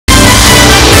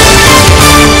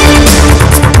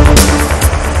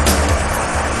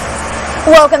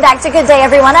Welcome back to Good Day,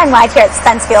 everyone. I'm live here at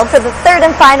Spencefield for the third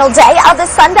and final day of the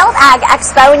Sunbelt Ag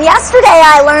Expo. And yesterday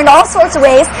I learned all sorts of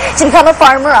ways to become a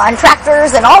farmer on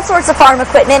tractors and all sorts of farm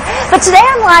equipment. But today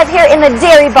I'm live here in the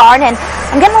dairy barn, and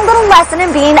I'm getting a little lesson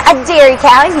in being a dairy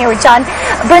cow. I'm here with John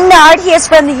Bernard. He is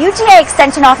from the UGA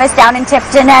Extension Office down in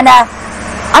Tipton, and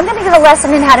I'm going to give a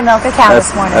lesson in how to milk a cow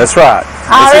this morning. That's right.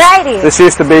 Alrighty. This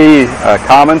used to be a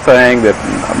common thing that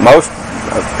most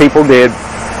people did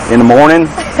in the morning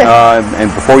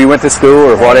and before you went to school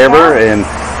or whatever, and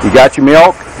you got your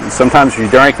milk. And sometimes you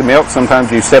drank the milk, sometimes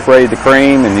you separated the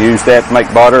cream and used that to make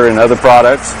butter and other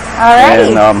products.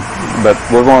 Alrighty. But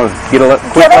we're going to get a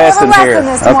quick lesson here.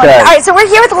 Okay. All right, so we're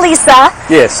here with Lisa.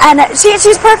 Yes. And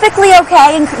she's perfectly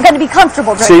okay and going to be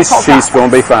comfortable during the whole process. She's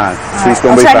going to be fine. She's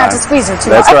going to be fine. I'll try not to squeeze her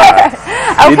too much. That's right.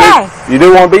 Okay. You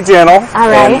do want to be gentle. All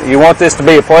right. And you want this to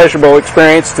be a pleasurable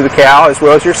experience to the cow as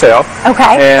well as yourself.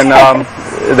 Okay. And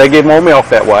they give more milk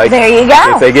that way. There you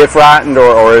go. If they get frightened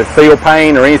or feel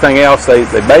pain or anything else, they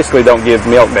basically don't give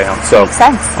milk down. So makes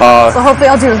sense. So hopefully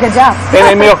I'll do a good job. And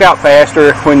they milk out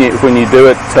faster when you do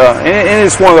it. And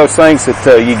it's one of those things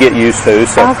that you get used to.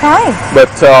 So. Okay. But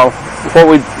what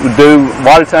we do a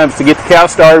lot of times to get the cow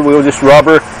started, we'll just rub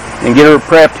her and get her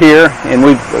prepped here. And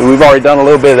we've already done a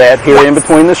little bit of that here in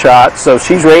between the shots. So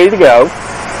she's ready to go.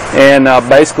 And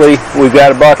basically, we've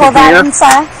got a bucket here,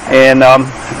 and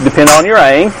depending on your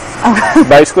aim,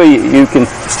 basically you can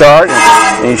start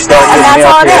and you start getting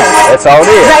milk here. That's all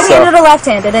it is. Right-handed or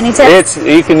left-handed? Any tips?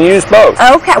 You can use both.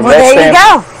 Okay, well there you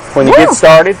go. When you get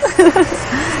started.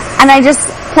 And I just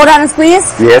pull down and squeeze?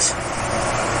 Yes.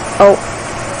 Oh,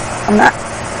 I'm not.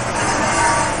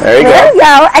 There you go. There you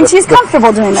go. And she's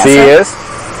comfortable doing this. She is.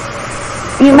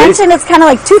 You mentioned it's kind of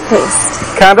like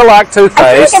toothpaste. Kind of like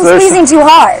toothpaste. I feel like I'm squeezing too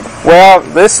hard. Well,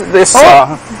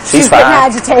 she's fine.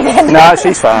 Getting agitated. No,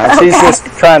 she's fine. She's just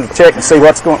trying to check and see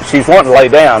what's going. She's wanting to lay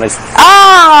down. Lisa's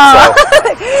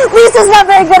not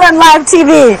very good on live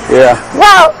TV. Yeah.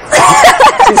 Well,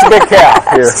 she's a big cow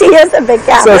here. She is a big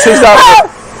cow. So she's not.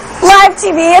 Live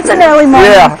TV. It's an early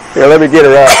morning. Yeah. Here, let me get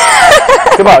her up.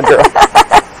 Come on, girl.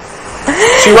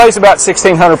 She weighs about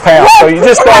 1,600 pounds, so you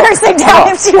just let her sit down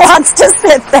if she wants to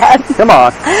sit then. Come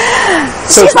on.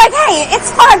 So she's like, hey,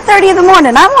 it's 5:30 in the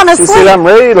morning. I want to sleep. She said, I'm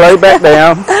ready to lay back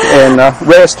down and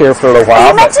rest here for a little while.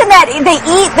 You mentioned that they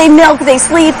eat, they milk, they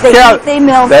sleep, they eat, they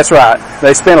milk. That's right.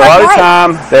 They spend a lot of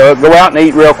time. They'll go out and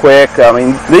eat real quick. I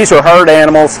mean, these are herd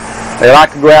animals. They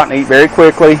like to go out and eat very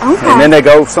quickly, and then they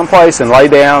go someplace and lay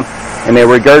down, and they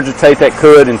regurgitate that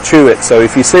cud and chew it. So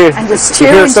if you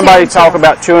hear somebody talk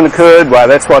about chewing the cud, well,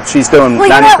 that's what she's doing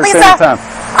 90% of the time.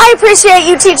 I appreciate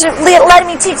you letting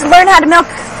me learn how to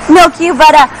milk you,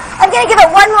 but I'm going to give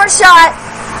it one more shot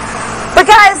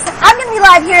because I'm going to be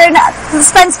live here in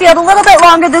Spencefield a little bit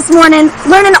longer this morning,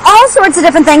 learning all sorts of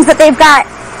different things that they've got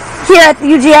here at the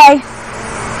UGA.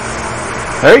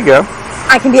 There you go.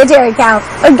 I can be a dairy cow,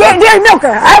 a dairy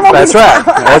milker. I won't be a cow.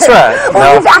 That's right.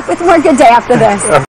 We'll be back with more Good Day after this.